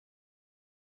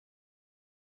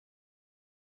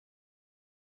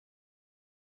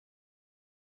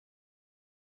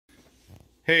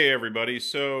Hey everybody,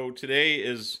 so today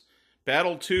is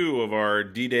Battle 2 of our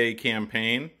D-Day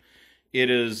campaign.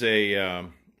 It is a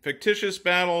fictitious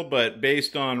battle, but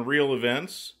based on real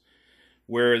events,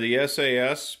 where the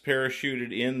SAS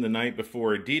parachuted in the night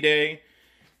before D-Day,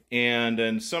 and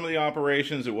in some of the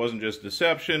operations it wasn't just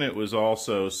deception, it was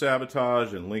also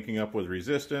sabotage and linking up with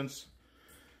resistance.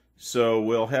 So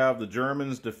we'll have the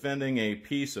Germans defending a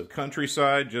piece of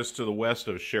countryside just to the west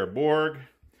of Cherbourg,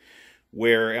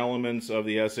 where elements of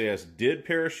the SAS did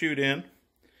parachute in.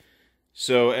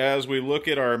 So as we look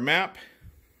at our map,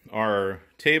 our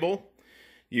table,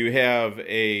 you have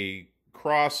a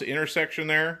cross intersection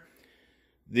there.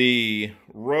 The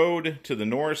road to the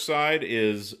north side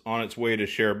is on its way to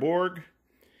Cherbourg.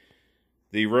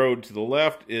 The road to the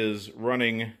left is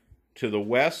running to the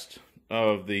west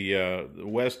of the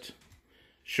west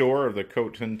shore of the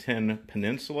Cotentin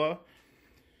Peninsula.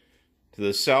 To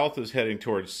the south is heading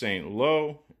towards St.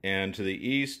 Lo, and to the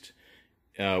east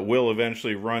will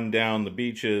eventually run down the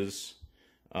beaches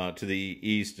to the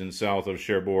east and south of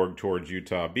Cherbourg towards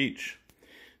Utah Beach.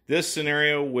 This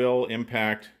scenario will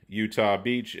impact Utah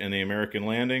Beach and the American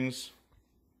landings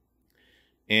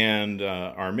and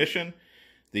our mission.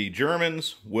 The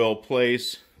Germans will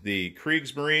place the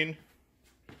Kriegsmarine,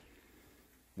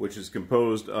 which is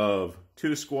composed of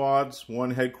 2 squads,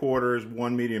 1 headquarters,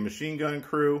 1 medium machine gun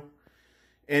crew,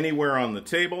 anywhere on the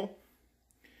table.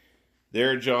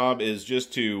 Their job is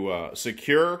just to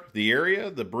secure the area,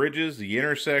 the bridges, the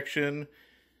intersection,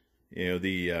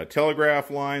 the telegraph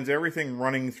lines, everything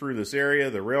running through this area,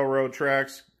 the railroad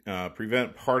tracks,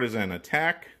 prevent partisan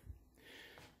attack.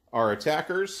 Our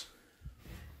attackers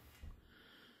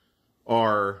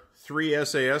are 3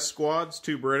 SAS squads,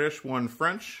 2 British, 1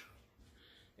 French,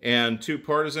 and 2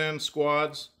 partisan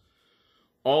squads.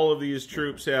 All of these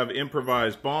troops have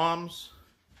improvised bombs.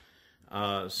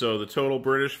 So the total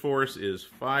British force is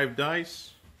 5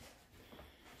 dice.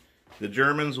 The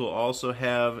Germans will also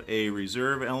have a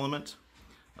reserve element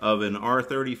of an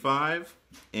R-35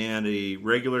 and a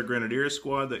regular grenadier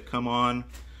squad that come on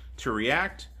to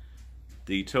react.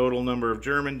 The total number of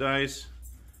German dice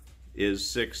is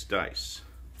 6 dice.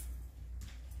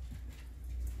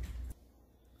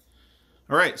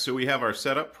 Alright, so we have our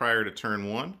setup prior to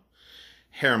turn 1.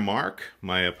 Herr Mark,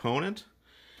 my opponent.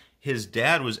 His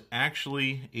dad was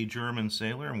actually a German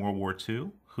sailor in World War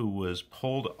II who was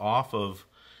pulled off of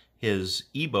his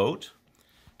E-boat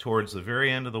towards the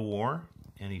very end of the war,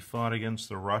 and he fought against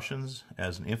the Russians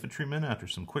as an infantryman after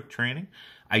some quick training.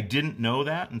 I didn't know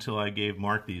that until I gave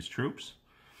Mark these troops.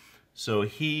 So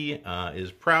he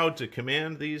is proud to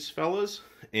command these fellas,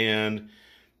 and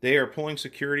they are pulling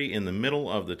security in the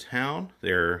middle of the town.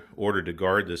 They're ordered to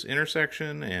guard this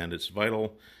intersection and its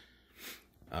vital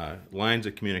lines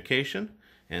of communication,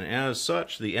 and as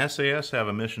such the SAS have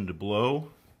a mission to blow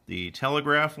the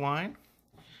telegraph line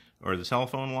or the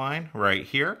telephone line right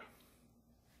here,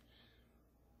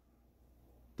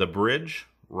 the bridge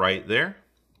right there,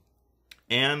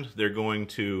 and they're going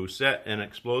to set an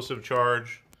explosive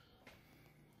charge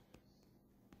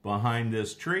behind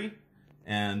this tree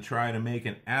and try to make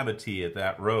an abattis at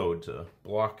that road to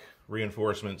block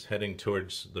reinforcements heading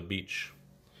towards the beach.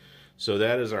 So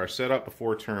that is our setup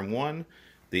before turn 1.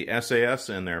 The SAS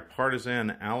and their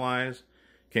partisan allies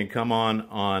can come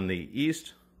on the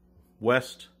east,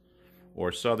 west,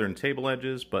 or southern table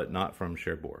edges, but not from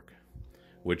Cherbourg,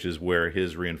 which is where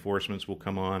his reinforcements will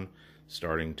come on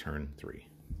starting turn 3.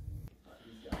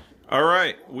 All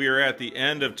right, we are at the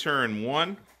end of turn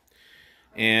 1,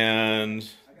 and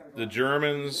the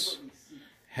Germans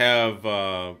have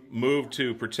moved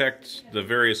to protect the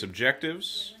various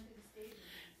objectives.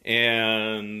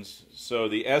 And so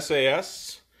the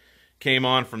SAS came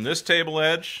on from this table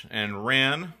edge and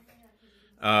ran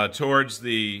towards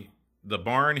the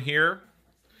barn here,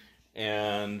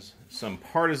 and some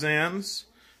partisans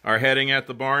are heading at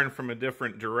the barn from a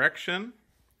different direction.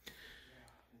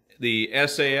 The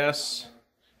SAS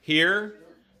here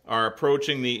are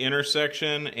approaching the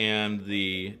intersection and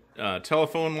the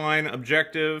telephone line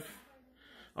objective,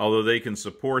 although they can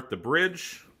support the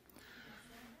bridge.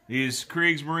 These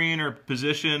Kriegsmarine are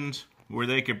positioned where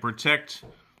they can protect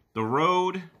the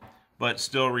road, but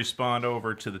still respond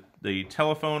over to the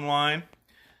telephone line.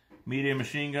 Medium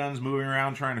machine guns moving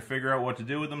around trying to figure out what to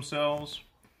do with themselves.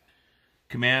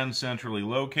 Command centrally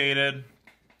located.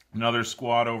 Another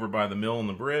squad over by the mill and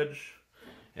the bridge.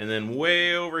 And then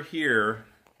way over here,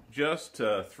 just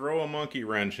to throw a monkey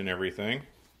wrench in everything,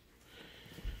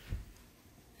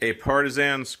 a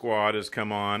partisan squad has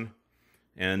come on,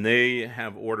 and they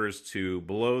have orders to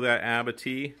blow that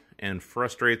abattis and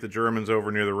frustrate the Germans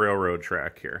over near the railroad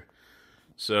track here.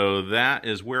 So that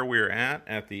is where we're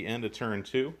at the end of turn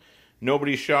 2.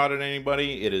 Nobody shot at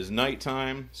anybody. It is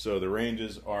nighttime, so the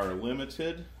ranges are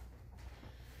limited.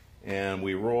 And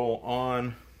we roll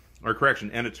on, or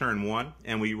correction, end of turn 1,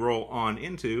 and we roll on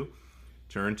into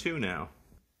turn 2 now.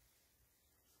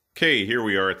 Okay, here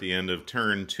we are at the end of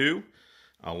turn 2.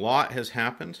 A lot has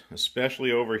happened,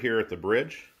 especially over here at the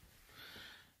bridge.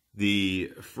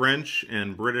 The French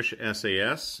and British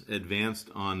SAS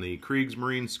advanced on the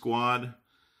Kriegsmarine squad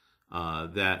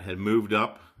that had moved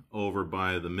up over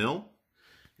by the mill.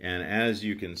 And as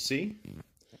you can see,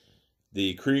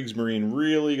 the Kriegsmarine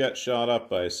really got shot up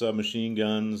by submachine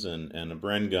guns and a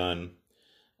Bren gun.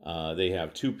 They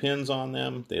have 2 pins on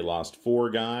them. They lost 4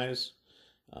 guys.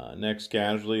 Next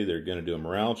casualty, they're going to do a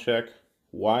morale check.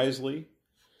 Wisely,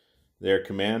 their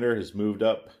commander has moved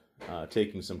up,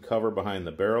 taking some cover behind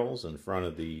the barrels in front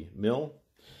of the mill.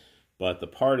 But the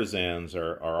partisans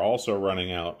are also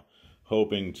running out,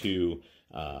 hoping to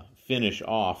finish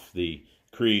off the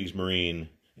Kriegsmarine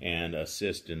and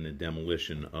assist in the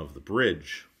demolition of the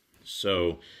bridge.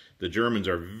 So the Germans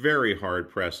are very hard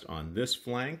pressed on this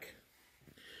flank.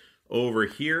 Over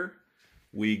here,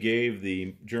 we gave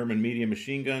the German medium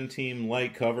machine gun team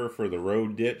light cover for the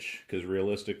road ditch, because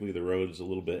realistically the road is a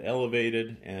little bit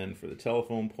elevated, and for the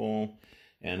telephone pole,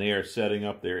 and they are setting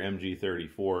up their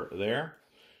MG-34 there,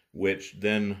 which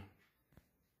then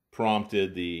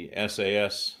prompted the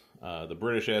SAS, the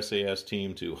British SAS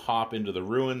team, to hop into the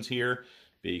ruins here,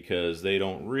 because they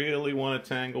don't really want to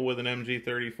tangle with an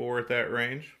MG-34 at that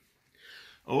range.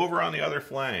 Over on the other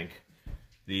flank,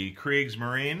 the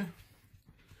Kriegsmarine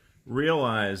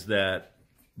realized that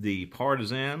the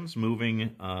partisans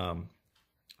moving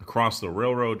across the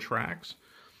railroad tracks,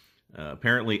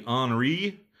 apparently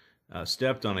Henri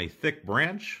stepped on a thick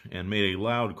branch and made a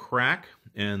loud crack,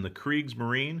 and the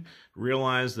Kriegsmarine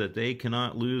realized that they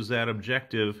cannot lose that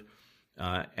objective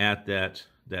at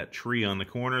that tree on the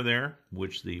corner there,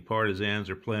 which the partisans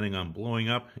are planning on blowing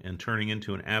up and turning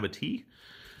into an abattis.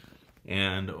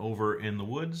 And over in the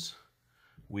woods,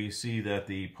 we see that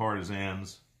the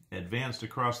partisans advanced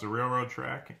across the railroad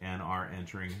track and are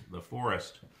entering the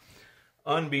forest.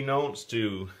 Unbeknownst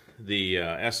to the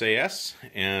SAS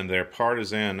and their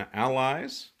partisan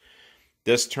allies,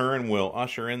 this turn will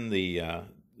usher in the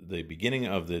beginning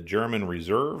of the German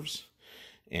reserves,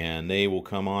 and they will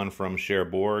come on from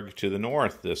Cherbourg to the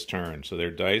north this turn. So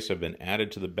their dice have been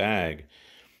added to the bag.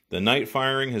 The night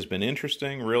firing has been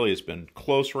interesting. Really, it's been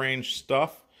close range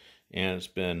stuff, and it's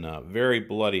been very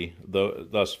bloody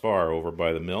thus far over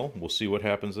by the mill. We'll see what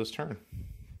happens this turn.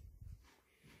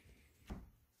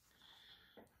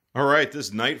 All right,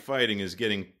 this night fighting is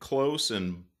getting close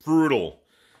and brutal.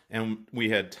 And we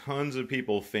had tons of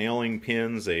people failing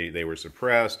pins. They were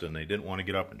suppressed, and they didn't want to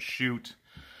get up and shoot.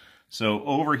 So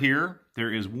over here,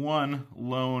 there is one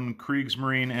lone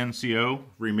Kriegsmarine NCO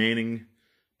remaining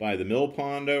by the mill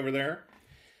pond over there.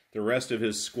 The rest of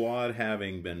his squad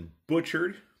having been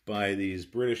butchered by these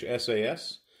British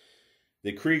SAS.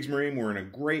 The Kriegsmarine were in a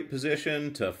great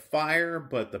position to fire,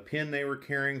 but the pin they were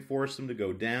carrying forced them to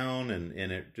go down, and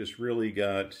it just really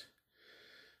got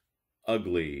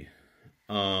ugly.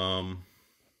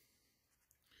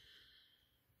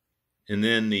 And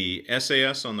then the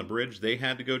SAS on the bridge, they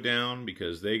had to go down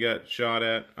because they got shot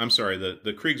at. I'm sorry,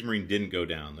 the Kriegsmarine didn't go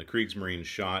down. The Kriegsmarine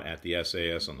shot at the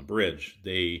SAS on the bridge.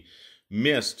 They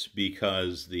missed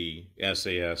because the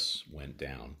SAS went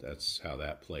down. That's how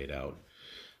that played out.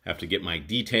 Have to get my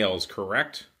details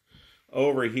correct.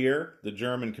 Over here, the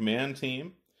German command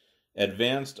team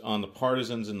advanced on the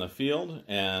partisans in the field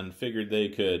and figured they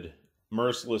could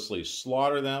mercilessly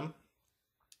slaughter them,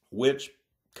 which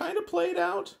kind of played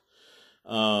out.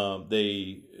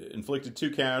 They inflicted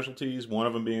 2 casualties, one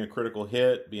of them being a critical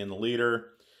hit, being the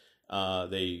leader.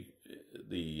 The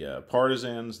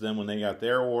partisans, then when they got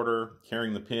their order,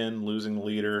 carrying the pin, losing the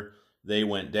leader, they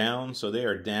went down. So they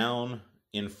are down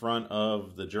in front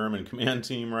of the German command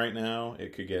team right now.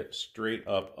 It could get straight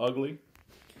up ugly.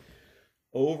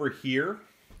 Over here,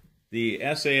 the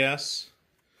SAS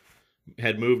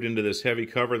had moved into this heavy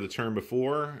cover the turn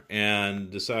before and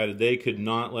decided they could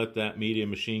not let that medium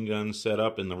machine gun set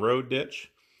up in the road ditch.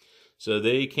 So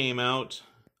they came out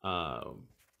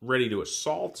ready to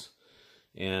assault,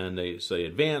 and they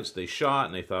advanced, they shot,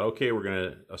 and they thought, okay, we're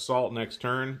going to assault next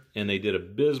turn, and they did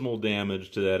abysmal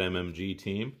damage to that MMG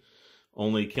team,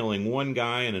 only killing 1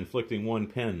 guy and inflicting 1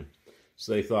 pin.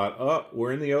 So they thought, oh,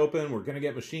 we're in the open, we're going to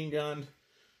get machine gunned,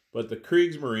 but the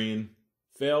Kriegsmarine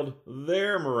failed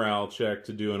their morale check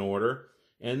to do an order,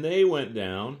 and they went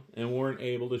down and weren't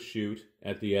able to shoot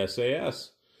at the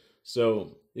SAS.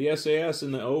 So the SAS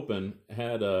in the open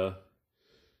had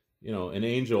you know, an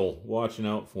angel watching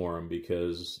out for them,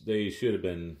 because they should have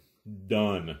been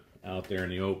done out there in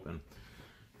the open.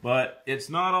 But it's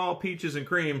not all peaches and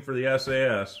cream for the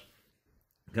SAS,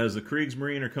 because the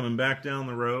Kriegsmarine are coming back down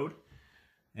the road.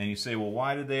 And you say, well,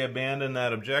 why did they abandon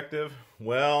that objective?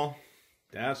 Well,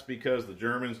 that's because the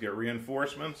Germans get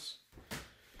reinforcements.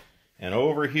 And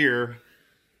over here,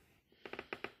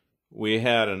 we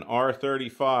had an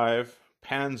R-35,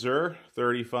 Panzer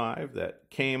 35, that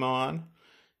came on.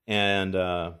 And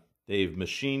they've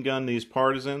machine gunned these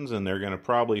partisans, and they're going to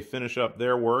probably finish up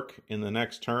their work in the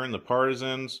next turn. The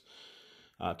partisans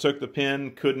took the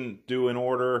pin, couldn't do an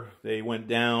order. They went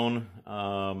down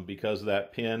because of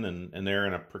that pin, and they're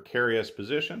in a precarious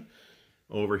position.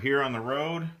 Over here on the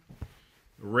road, a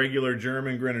regular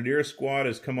German Grenadier squad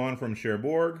has come on from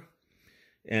Cherbourg,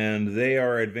 and they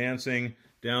are advancing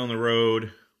down the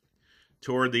road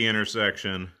toward the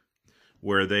intersection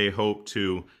where they hope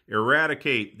to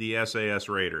eradicate the SAS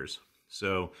raiders.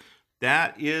 So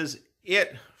that is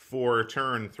it for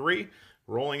turn 3,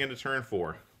 rolling into turn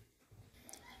 4.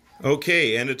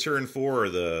 Okay, end of turn 4,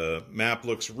 the map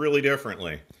looks really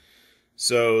differently.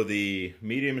 So the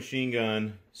medium machine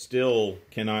gun still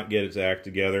cannot get its act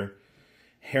together.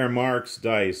 Herr Mark's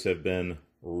dice have been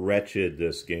wretched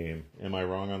this game. Am I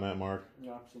wrong on that, Mark?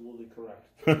 You're absolutely correct.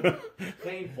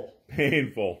 Painful.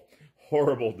 Painful.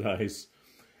 Horrible dice.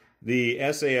 The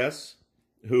SAS,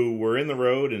 who were in the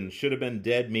road and should have been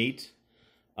dead meat,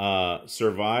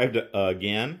 survived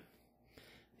again.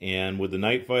 And with the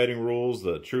night fighting rules,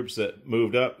 the troops that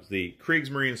moved up, the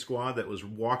Kriegsmarine squad that was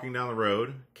walking down the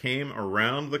road, came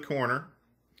around the corner,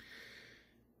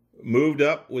 moved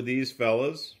up with these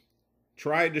fellas,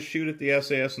 tried to shoot at the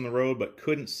SAS in the road, but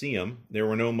couldn't see them. There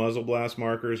were no muzzle blast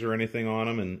markers or anything on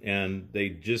them, and they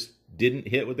just didn't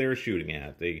hit what they were shooting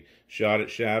at. They shot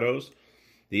at shadows.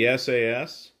 The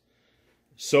SAS,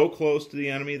 so close to the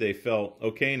enemy, they felt,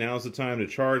 okay, now's the time to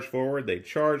charge forward. They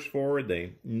charged forward,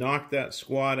 they knocked that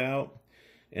squad out,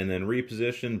 and then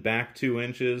repositioned back 2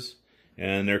 inches,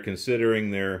 and they're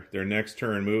considering their next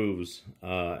turn moves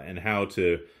and how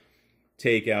to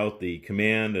take out the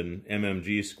command and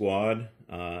MMG squad,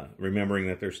 remembering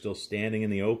that they're still standing in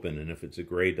the open, and if it's a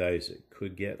gray dice, it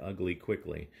could get ugly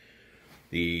quickly.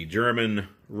 The German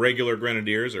regular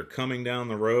grenadiers are coming down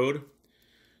the road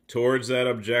towards that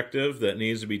objective that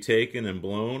needs to be taken and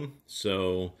blown.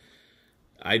 So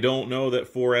I don't know that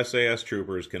 4 SAS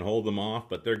troopers can hold them off,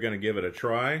 but they're going to give it a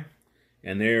try.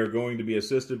 And they're going to be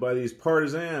assisted by these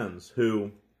partisans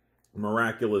who,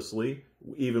 miraculously,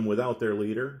 even without their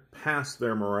leader, passed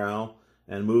their morale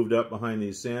and moved up behind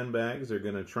these sandbags. They're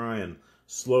going to try and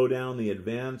slow down the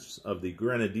advance of the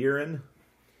Grenadieren.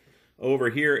 Over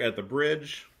here at the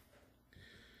bridge,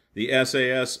 the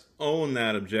SAS own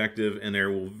that objective, and there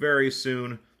will very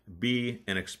soon be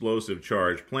an explosive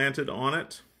charge planted on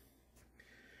it.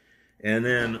 And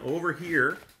then over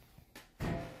here,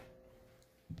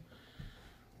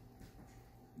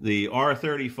 the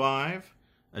R-35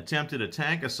 attempted a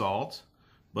tank assault,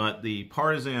 but the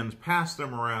partisans passed their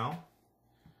morale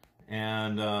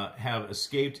and have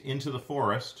escaped into the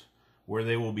forest, where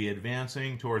they will be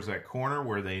advancing towards that corner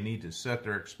where they need to set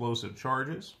their explosive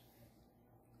charges.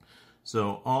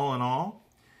 So all in all,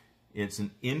 it's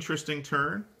an interesting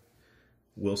turn.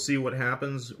 We'll see what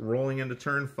happens rolling into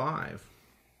turn 5.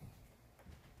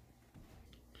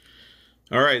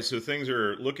 All right, so things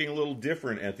are looking a little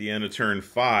different at the end of turn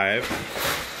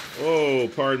 5. Oh,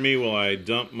 pardon me while I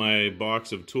dump my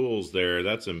box of tools there.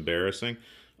 That's embarrassing.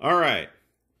 All right,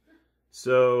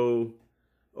 so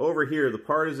over here, the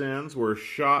partisans were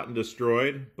shot and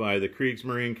destroyed by the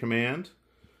Kriegsmarine Command.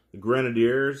 The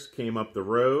Grenadiers came up the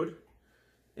road,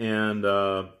 and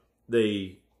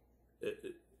they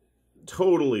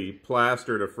totally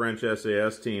plastered a French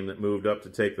SAS team that moved up to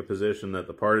take the position that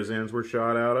the partisans were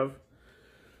shot out of.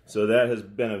 So that has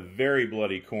been a very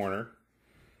bloody corner.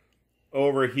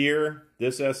 Over here,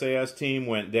 this SAS team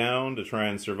went down to try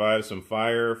and survive some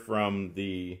fire from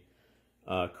the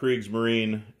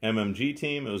Kriegsmarine MMG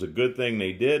team. It was a good thing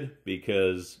they did,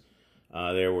 because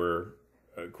there were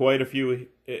quite a few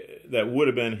that would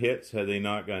have been hits had they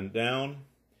not gone down.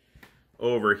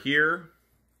 Over here,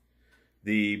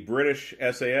 the British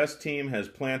SAS team has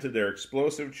planted their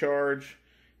explosive charge,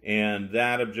 and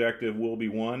that objective will be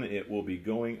won. It will be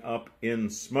going up in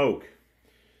smoke.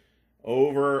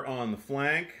 Over on the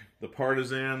flank, the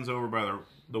partisans over by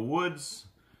the woods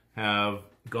have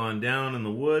gone down in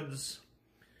the woods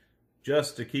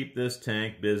just to keep this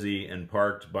tank busy and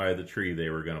parked by the tree they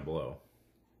were going to blow.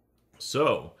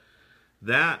 So,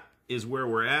 that is where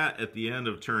we're at the end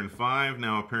of turn 5.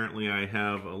 Now apparently I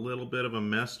have a little bit of a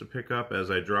mess to pick up as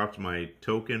I dropped my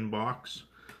token box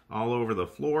all over the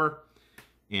floor.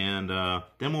 And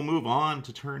then we'll move on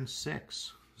to turn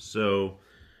 6. So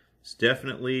it's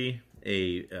definitely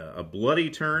a bloody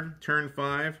turn, turn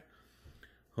 5.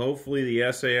 Hopefully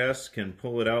the SAS can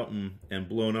pull it out and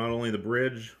blow not only the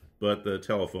bridge, but the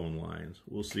telephone lines.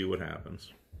 We'll see what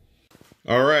happens.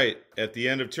 All right, at the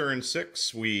end of turn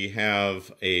 6, we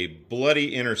have a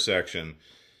bloody intersection.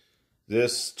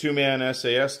 This two-man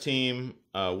SAS team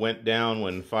went down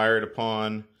when fired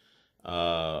upon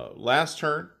last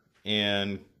turn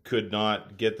and could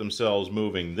not get themselves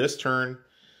moving this turn.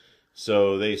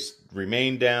 So they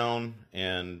remained down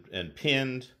and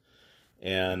pinned,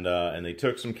 and they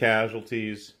took some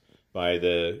casualties by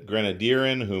the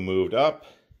Grenadieren, who moved up,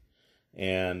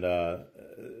 and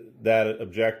that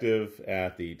objective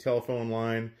at the telephone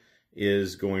line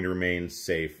is going to remain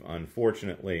safe,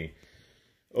 unfortunately.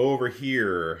 Over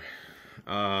here,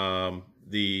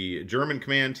 the German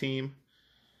command team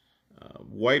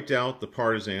wiped out the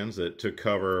partisans that took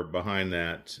cover behind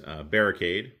that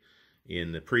barricade.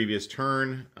 In the previous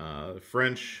turn,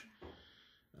 French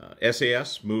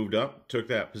SAS moved up, took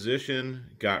that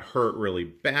position, got hurt really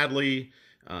badly.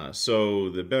 So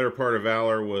the better part of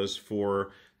valor was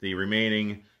for the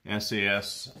remaining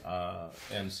SAS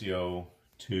NCO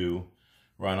to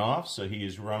run off. So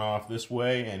he's run off this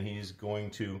way, and he's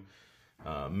going to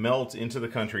melt into the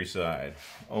countryside.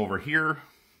 Over here,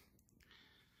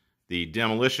 the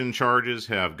demolition charges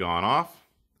have gone off,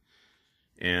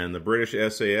 and the British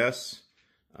SAS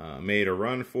made a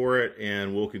run for it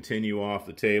and will continue off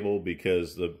the table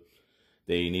because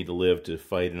they need to live to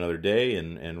fight another day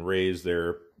and raise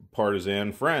their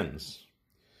partisan friends.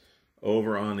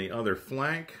 Over on the other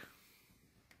flank,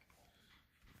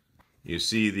 you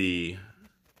see the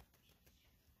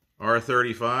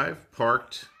R-35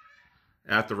 parked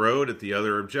at the road at the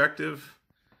other objective.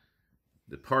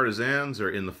 The partisans are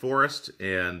in the forest,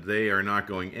 and they are not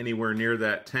going anywhere near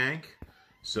that tank,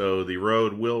 so the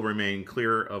road will remain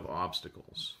clear of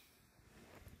obstacles.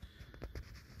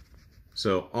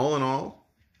 So all in all,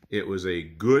 it was a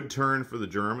good turn for the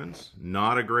Germans,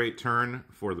 not a great turn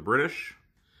for the British.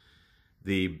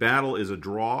 The battle is a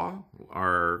draw.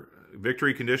 Our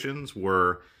victory conditions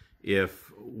were,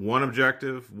 if one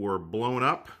objective were blown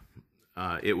up,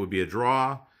 it would be a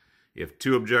draw. If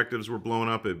two objectives were blown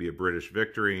up, it would be a British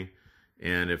victory.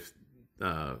 And if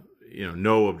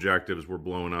no objectives were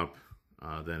blown up,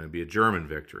 then it would be a German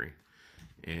victory.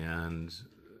 And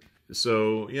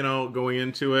so, going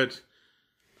into it,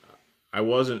 I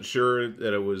wasn't sure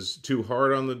that it was too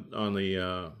hard on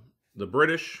the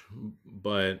British,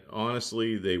 but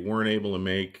honestly, they weren't able to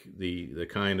make the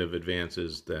kind of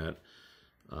advances that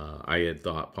I had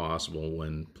thought possible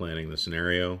when planning the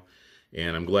scenario,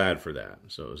 and I'm glad for that.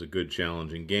 So it was a good,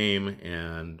 challenging game,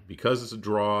 and because it's a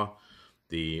draw,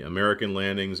 the American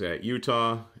landings at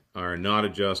Utah are not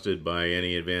adjusted by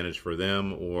any advantage for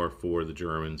them or for the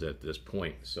Germans at this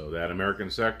point. So that American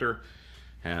sector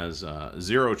has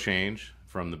zero change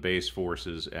from the base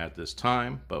forces at this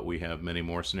time, but we have many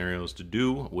more scenarios to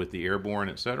do with the airborne,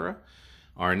 etc.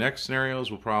 Our next scenarios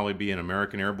will probably be an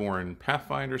American airborne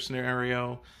Pathfinder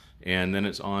scenario, and then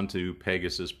it's on to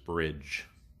Pegasus Bridge.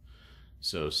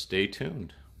 So stay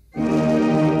tuned.